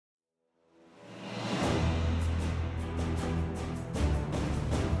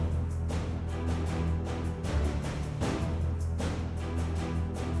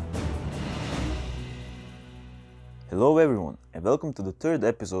Hello everyone and welcome to the third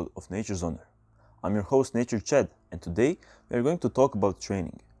episode of Nature's Honor. I'm your host Nature Chad and today we are going to talk about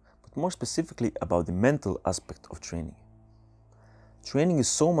training, but more specifically about the mental aspect of training. Training is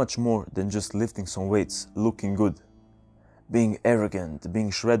so much more than just lifting some weights, looking good, being arrogant,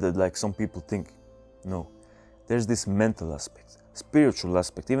 being shredded like some people think. No, there's this mental aspect, spiritual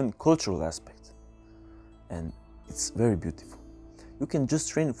aspect, even cultural aspect. And it's very beautiful. You can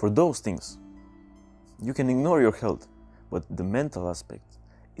just train for those things. You can ignore your health, but the mental aspect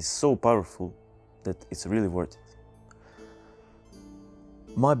is so powerful that it's really worth it.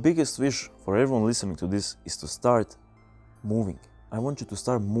 My biggest wish for everyone listening to this is to start moving. I want you to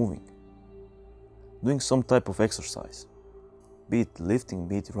start moving, doing some type of exercise, be it lifting,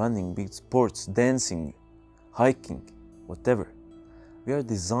 be it running, be it sports, dancing, hiking, whatever. We are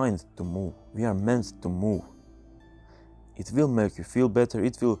designed to move. We are meant to move. It will make you feel better,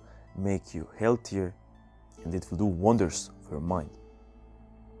 it will make you healthier, and it will do wonders for your mind.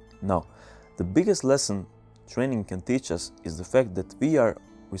 Now, the biggest lesson training can teach us is the fact that we are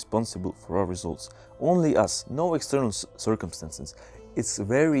responsible for our results. Only us, no external circumstances. It's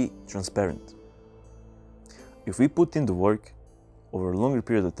very transparent. If we put in the work over a longer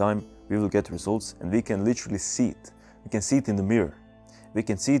period of time, we will get results and we can literally see it. We can see it in the mirror. We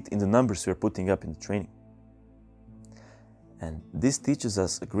can see it in the numbers we are putting up in the training. And this teaches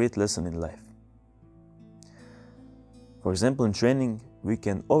us a great lesson in life. For example, in training, we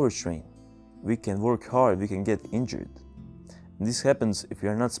can overtrain. We can work hard, we can get injured. And this happens if we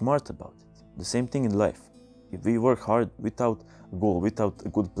are not smart about it. The same thing in life. If we work hard without a goal, without a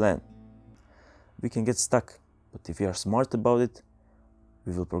good plan, we can get stuck. But if we are smart about it,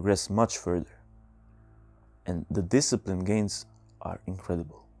 we will progress much further. And the discipline gains are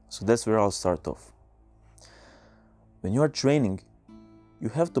incredible. So that's where I'll start off. When you are training, you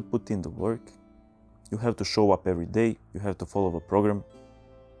have to put in the work, you have to show up every day, you have to follow a program,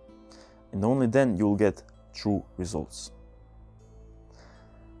 and only then you will get true results.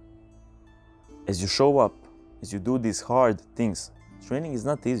 As you show up, as you do these hard things, training is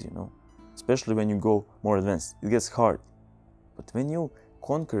not easy, especially when you go more advanced. It gets hard. But when you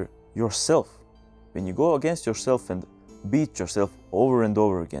conquer yourself, when you go against yourself and beat yourself over and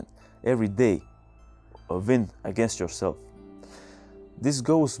over again, every day, a win against yourself, this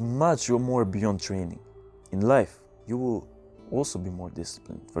goes much more beyond training. In life, you will also be more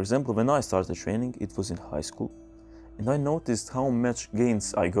disciplined. For example, when I started training, it was in high school, and I noticed how much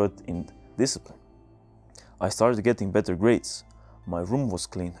gains I got in discipline. I started getting better grades. My room was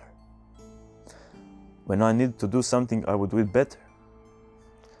cleaner. When I needed to do something, I would do it better.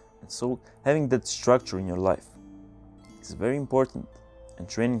 And so, having that structure in your life is very important, and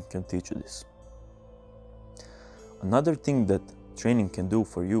training can teach you this. Another thing that training can do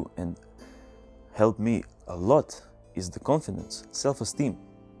for you and help me a lot is the confidence, self-esteem.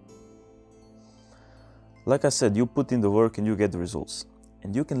 Like I said, you put in the work and you get the results.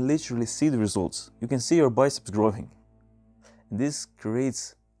 And you can literally see the results. You can see your biceps growing. And this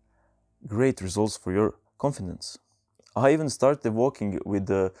creates great results for your confidence. I even started walking with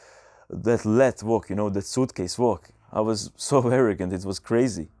that let walk, that suitcase walk. I was so arrogant, it was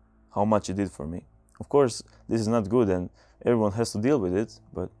crazy how much it did for me. Of course, this is not good and everyone has to deal with it,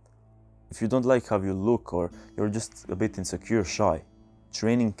 but if you don't like how you look or you're just a bit insecure, shy,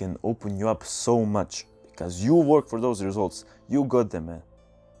 training can open you up so much because you work for those results. You got them, man.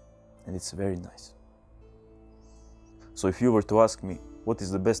 And it's very nice. So if you were to ask me, what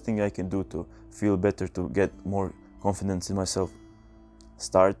is the best thing I can do to feel better, to get more confidence in myself?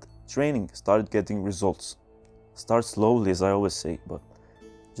 Start training, start getting results. Start slowly, as I always say, but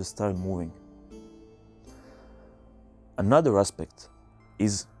just start moving. Another aspect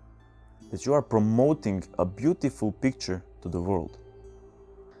is that you are promoting a beautiful picture to the world.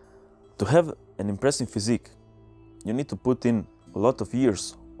 To have an impressive physique, you need to put in a lot of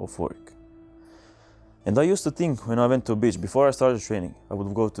years of work. And I used to think when I went to a beach, before I started training, I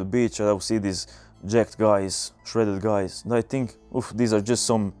would go to the beach and I would see these jacked guys, shredded guys, and I think, these are just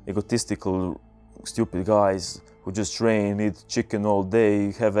some egotistical, stupid guys who just train, eat chicken all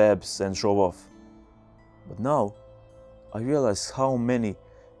day, have abs and show off. But now, I realize how many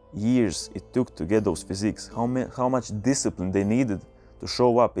years it took to get those physiques, how much discipline they needed to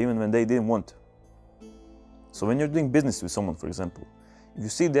show up even when they didn't want to. So when you're doing business with someone, for example, if you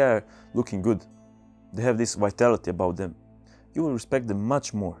see they are looking good, they have this vitality about them, you will respect them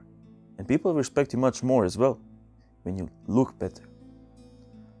much more. And people respect you much more as well when you look better.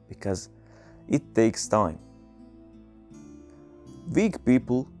 Because it takes time. Weak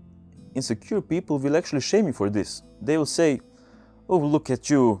people, insecure people will actually shame you for this. They will say, oh, look at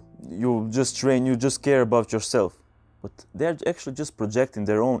you, you just train, you just care about yourself. but they're actually just projecting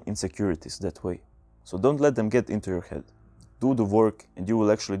their own insecurities that way. So don't let them get into your head. Do the work and you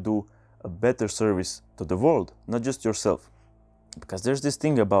will actually do a better service to the world, not just yourself. Because there's this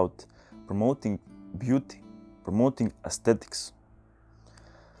thing about promoting beauty, promoting aesthetics.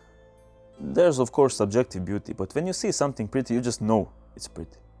 There's of course subjective beauty, but when you see something pretty, you just know it's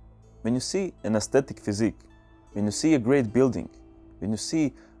pretty. When you see an aesthetic physique, when you see a great building, when you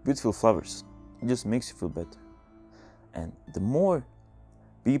see beautiful flowers, it just makes you feel better. And the more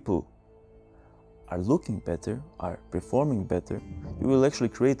people are looking better, are performing better, you will actually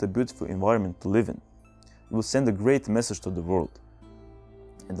create a beautiful environment to live in. You will send a great message to the world.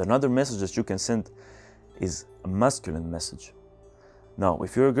 And another message that you can send is a masculine message. Now,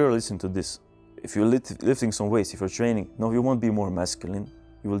 if you're a girl, listen to this. If you're lifting some weights, if you're training, no, you won't be more masculine.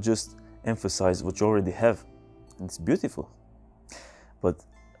 You will just emphasize what you already have. And it's beautiful. But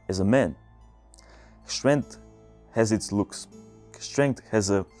as a man, strength has its looks. Strength has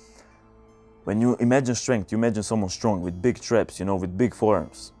a... When you imagine strength, you imagine someone strong with big traps, with big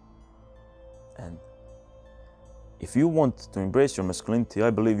forearms. And if you want to embrace your masculinity,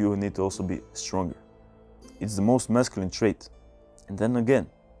 I believe you need to also be stronger. It's the most masculine trait. And then again,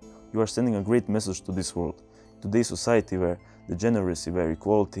 you are sending a great message to this world, today's society where degeneracy, where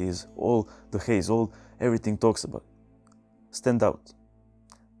equality is all the haze, everything talks about. Stand out.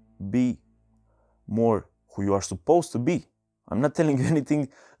 Be more who you are supposed to be. I'm not telling you anything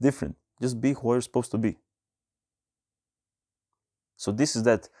different. Just be who you're supposed to be. So this is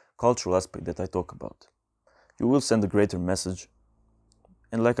that cultural aspect that I talk about. You will send a greater message.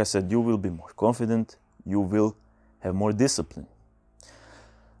 And like I said, you will be more confident. You will have more discipline.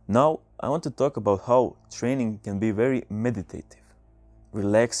 Now, I want to talk about how training can be very meditative,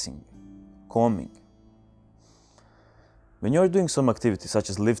 relaxing, calming. When you're doing some activity such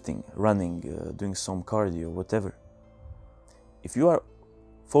as lifting, running, doing some cardio, whatever, if you are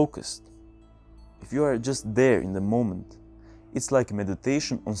focused, if you are just there in the moment, it's like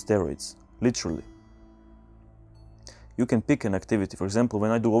meditation on steroids, literally. You can pick an activity. For example,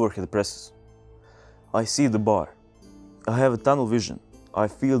 when I do overhead presses, I see the bar. I have a tunnel vision. I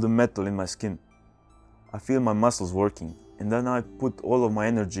feel the metal in my skin. I feel my muscles working. And then I put all of my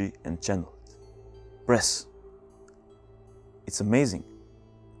energy and channel it. Press. It's amazing.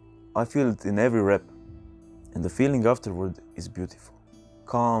 I feel it in every rep. And the feeling afterward is beautiful.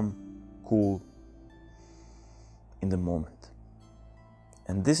 Calm, cool, in the moment.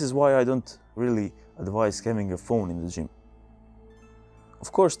 And this is why I don't really advise having a phone in the gym.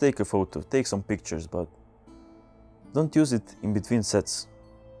 Of course, take a photo, take some pictures, but don't use it in between sets.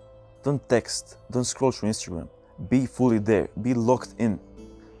 Don't text, don't scroll through Instagram. Be fully there, be locked in.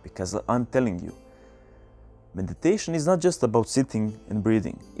 Because I'm telling you, meditation is not just about sitting and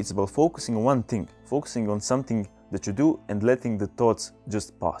breathing. It's about focusing on one thing, focusing on something that you do and letting the thoughts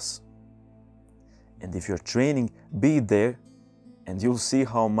just pass. And if you're training, be there and you'll see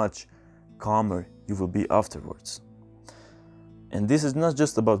how much calmer you will be afterwards. And this is not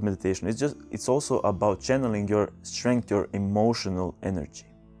just about meditation, it's also about channeling your strength, your emotional energy.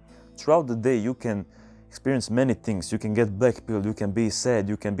 Throughout the day you can experience many things. You can get blackpilled, you can be sad,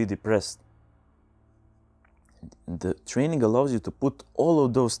 you can be depressed. And the training allows you to put all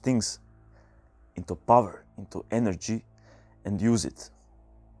of those things into power, into energy, and use it.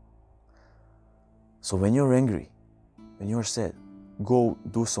 So when you're angry, when you're sad, go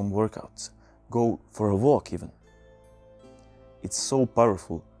do some workouts. Go for a walk even. It's so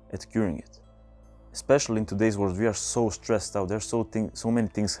powerful at curing it. Especially in today's world, we are so stressed out. There's so many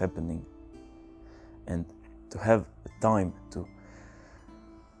things happening. And to have time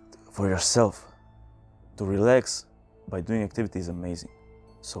for yourself, to relax by doing activity is amazing.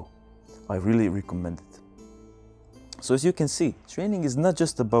 So I really recommend it. So as you can see, training is not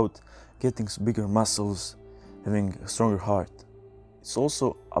just about getting bigger muscles, having a stronger heart. It's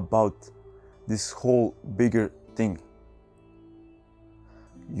also about this whole bigger thing.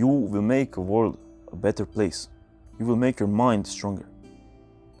 You will make a world a better place. You will make your mind stronger.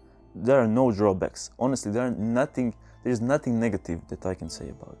 There are no drawbacks. Honestly, there is nothing negative that I can say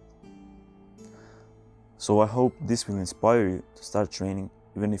about it. So I hope this will inspire you to start training,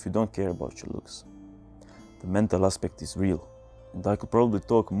 even if you don't care about your looks. The mental aspect is real, and I could probably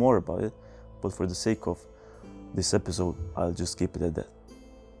talk more about it, but for the sake of this episode, I'll just keep it at that.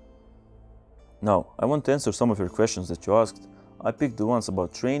 Now, I want to answer some of your questions that you asked. I picked the ones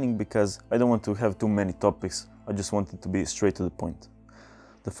about training because I don't want to have too many topics. I just want it to be straight to the point.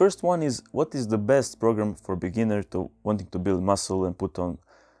 The first one is, what is the best program for beginner to wanting to build muscle and put on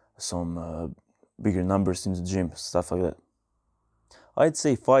some bigger numbers in the gym, stuff like that? I'd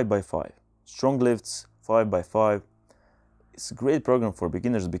say 5x5. Strong lifts, 5x5, It's a great program for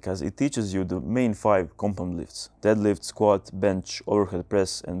beginners because it teaches you the main 5 compound lifts: deadlift, squat, bench, overhead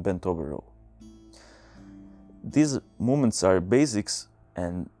press, and bent over row. These movements are basics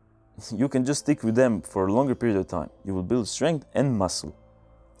and you can just stick with them for a longer period of time. You will build strength and muscle.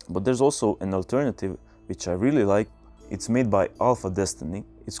 But there's also an alternative which I really like. It's made by Alpha Destiny.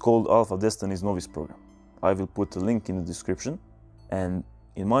 It's called Alpha Destiny's Novice Program. I will put a link in the description. And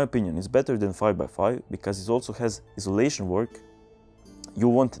in my opinion, it's better than 5x5 because it also has isolation work. You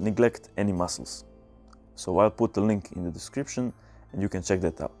won't neglect any muscles. So I'll put the link in the description and you can check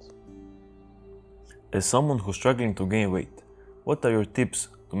that out. As someone who's struggling to gain weight, what are your tips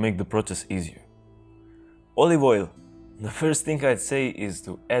to make the process easier? Olive oil. The first thing I'd say is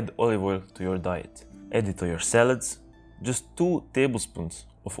to add olive oil to your diet. Add it to your salads. Just 2 tablespoons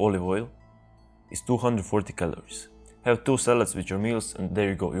of olive oil is 240 calories. Have 2 salads with your meals and there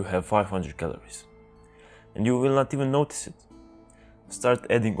you go, you have 500 calories. And you will not even notice it. Start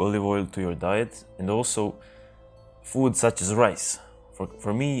adding olive oil to your diet and also food such as rice.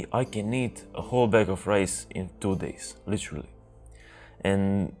 For me, I can eat a whole bag of rice in 2 days, literally.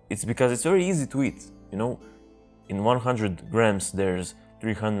 And it's because it's very easy to eat, you know. In 100 grams there's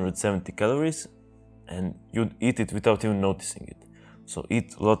 370 calories and you eat it without even noticing it. So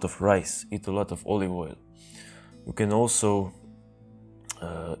eat a lot of rice, eat a lot of olive oil. You can also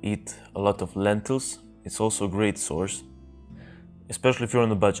eat a lot of lentils. It's also a great source, especially if you're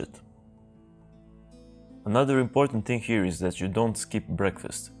on a budget. Another important thing here is that you don't skip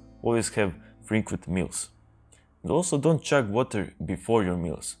breakfast. Always have frequent meals. And also don't chug water before your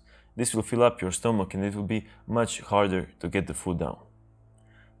meals. This will fill up your stomach and it will be much harder to get the food down.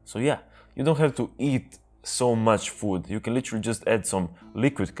 So yeah, you don't have to eat so much food. You can literally just add some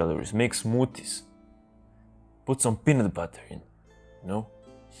liquid calories, make smoothies. Put some peanut butter in, you know?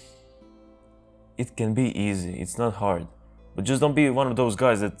 It can be easy, it's not hard. But just don't be one of those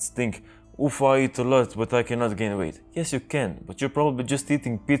guys that think, oof, I eat a lot, but I cannot gain weight. Yes, you can, but you're probably just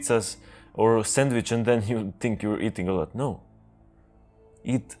eating pizzas or a sandwich and then you think you're eating a lot. No.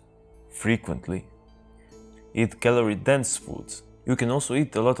 Eat frequently. Eat calorie-dense foods. You can also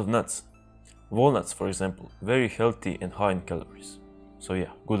eat a lot of nuts. Walnuts, for example, very healthy and high in calories. So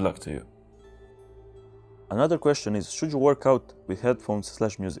yeah, good luck to you. Another question is, should you work out with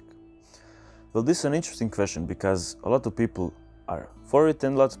headphones/music? Well, this is an interesting question because a lot of people are for it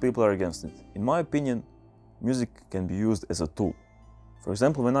and lots of people are against it. In my opinion, music can be used as a tool. For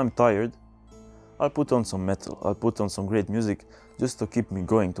example, when I'm tired, I'll put on some metal, I'll put on some great music just to keep me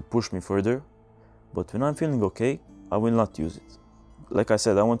going, to push me further. But when I'm feeling okay, I will not use it. Like I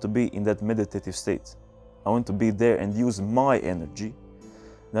said, I want to be in that meditative state. I want to be there and use my energy.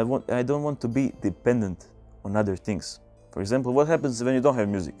 And I don't want to be dependent on other things. For example, what happens when you don't have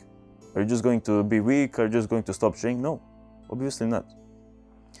music? Are you just going to be weak? Are you just going to stop training? No, obviously not.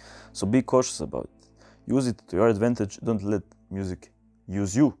 So be cautious about it. Use it to your advantage. Don't let music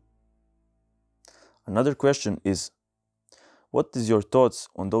use you. Another question is, what is your thoughts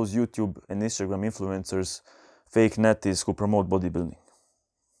on those YouTube and Instagram influencers, fake natties who promote bodybuilding?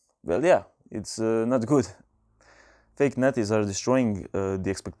 Well, yeah, it's not good. Fake natties are destroying the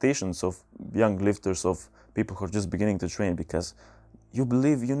expectations of young lifters, of people who are just beginning to train, because you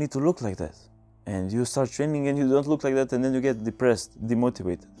believe you need to look like that. And you start training and you don't look like that, and then you get depressed,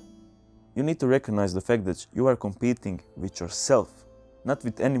 demotivated. You need to recognize the fact that you are competing with yourself, not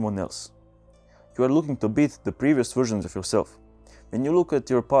with anyone else. You are looking to beat the previous versions of yourself. When you look at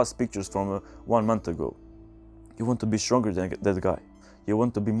your past pictures from 1 month ago, you want to be stronger than that guy. You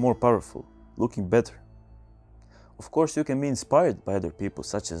want to be more powerful, looking better. Of course, you can be inspired by other people,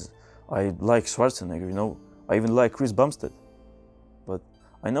 such as I like Schwarzenegger, you know, I even like Chris Bumstead. But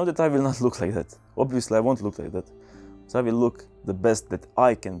I know that I will not look like that. Obviously, I won't look like that. So I will look the best that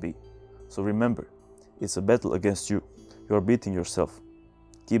I can be. So remember, it's a battle against you. You are beating yourself.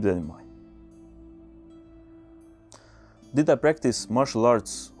 Keep that in mind. Did I practice martial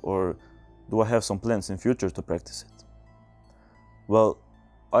arts, or do I have some plans in future to practice it? Well,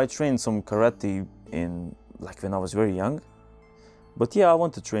 I trained some karate when I was very young. But yeah, I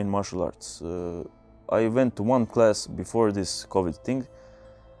want to train martial arts. I went to one class before this COVID thing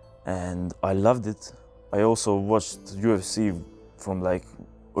and I loved it. I also watched UFC from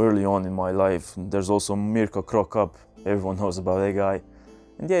early on in my life. There's also Mirko Cro Cop, everyone knows about that guy.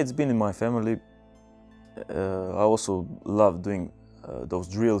 And yeah, it's been in my family. I also love doing those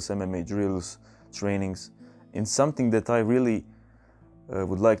drills, MMA drills, trainings. It's something that I really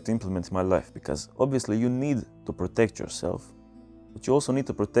would like to implement in my life, because obviously you need to protect yourself, but you also need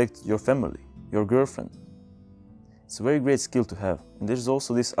to protect your family, your girlfriend. It's a very great skill to have. And there's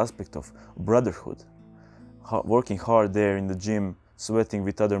also this aspect of brotherhood. working hard there in the gym, sweating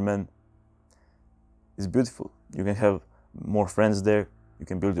with other men. It's beautiful. You can have more friends there. You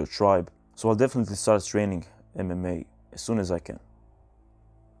can build your tribe. So I'll definitely start training MMA as soon as I can.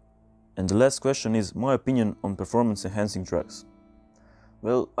 And the last question is my opinion on performance-enhancing drugs.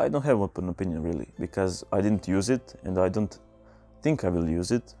 Well, I don't have an opinion really, because I didn't use it and I don't think I will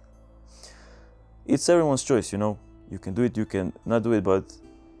use it. It's everyone's choice, you know. You can do it, you can not do it, but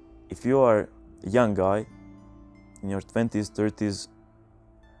if you are a young guy in your 20s, 30s,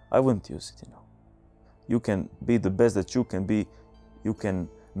 I wouldn't use it, you know. You can be the best that you can be. You can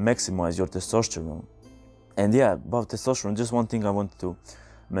maximize your testosterone. And yeah, about testosterone, just one thing I wanted to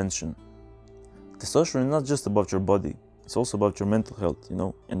mention. Testosterone is not just about your body, it's also about your mental health, you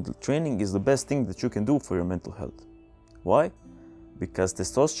know. And the training is the best thing that you can do for your mental health. Why? Because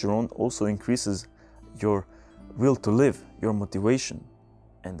testosterone also increases your will to live, your motivation.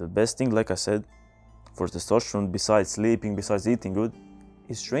 And the best thing, like I said, for testosterone, besides sleeping, besides eating good,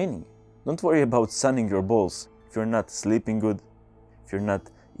 is training. Don't worry about sunning your balls if you're not sleeping good, if you're not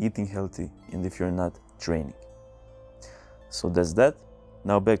eating healthy, and if you're not training. So that's that.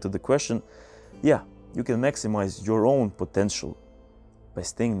 Now back to the question. Yeah, you can maximize your own potential by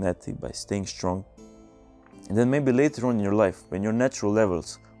staying natty, by staying strong. And then maybe later on in your life, when your natural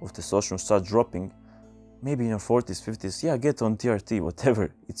levels of testosterone start dropping, maybe in your 40s, 50s, yeah, get on TRT,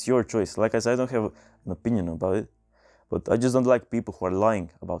 whatever. It's your choice. Like I said, I don't have an opinion about it, but I just don't like people who are lying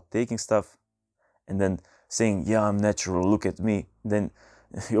about taking stuff and then saying, yeah, I'm natural, look at me. Then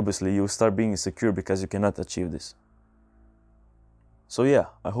obviously you start being insecure because you cannot achieve this. So yeah,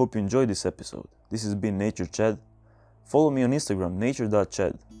 I hope you enjoyed this episode. This has been Nature Chad. Follow me on Instagram,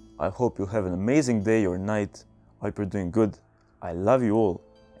 nature.chad. I hope you have an amazing day or night. I hope you're doing good. I love you all,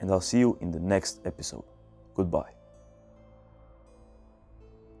 and I'll see you in the next episode. Goodbye.